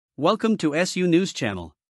Welcome to SU News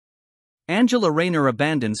Channel. Angela Rayner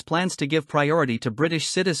abandons plans to give priority to British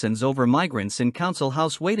citizens over migrants in council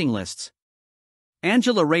house waiting lists.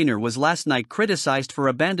 Angela Rayner was last night criticised for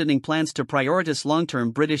abandoning plans to prioritise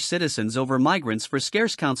long-term British citizens over migrants for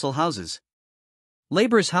scarce council houses.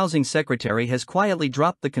 Labour's Housing Secretary has quietly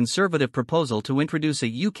dropped the Conservative proposal to introduce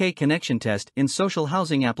a UK connection test in social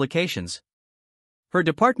housing applications. Her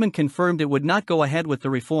department confirmed it would not go ahead with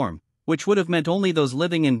the reform, which would have meant only those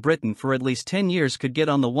living in Britain for at least 10 years could get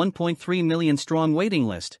on the 1.3 million strong waiting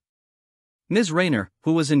list. Ms. Rayner,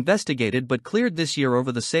 who was investigated but cleared this year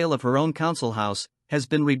over the sale of her own council house, has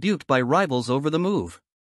been rebuked by rivals over the move.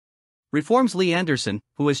 Reform's Lee Anderson,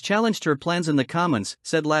 who has challenged her plans in the Commons,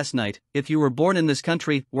 said last night, "If you were born in this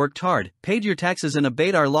country, worked hard, paid your taxes and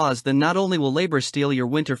obeyed our laws, then not only will Labour steal your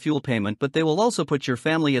winter fuel payment, but they will also put your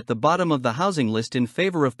family at the bottom of the housing list in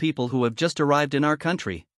favour of people who have just arrived in our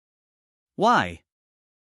country." Why?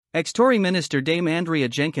 Ex-Tory Minister Dame Andrea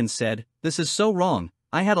Jenkyns said, "This is so wrong.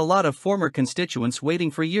 I had a lot of former constituents waiting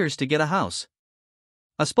for years to get a house."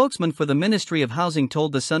 A spokesman for the Ministry of Housing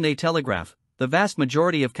told the Sunday Telegraph, "The vast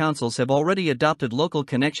majority of councils have already adopted local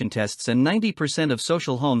connection tests and 90% of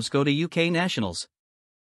social homes go to UK nationals.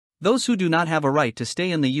 Those who do not have a right to stay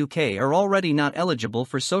in the UK are already not eligible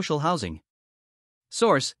for social housing."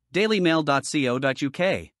 Source: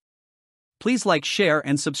 dailymail.co.uk. Please like, share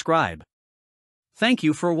and subscribe. Thank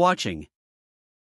you for watching.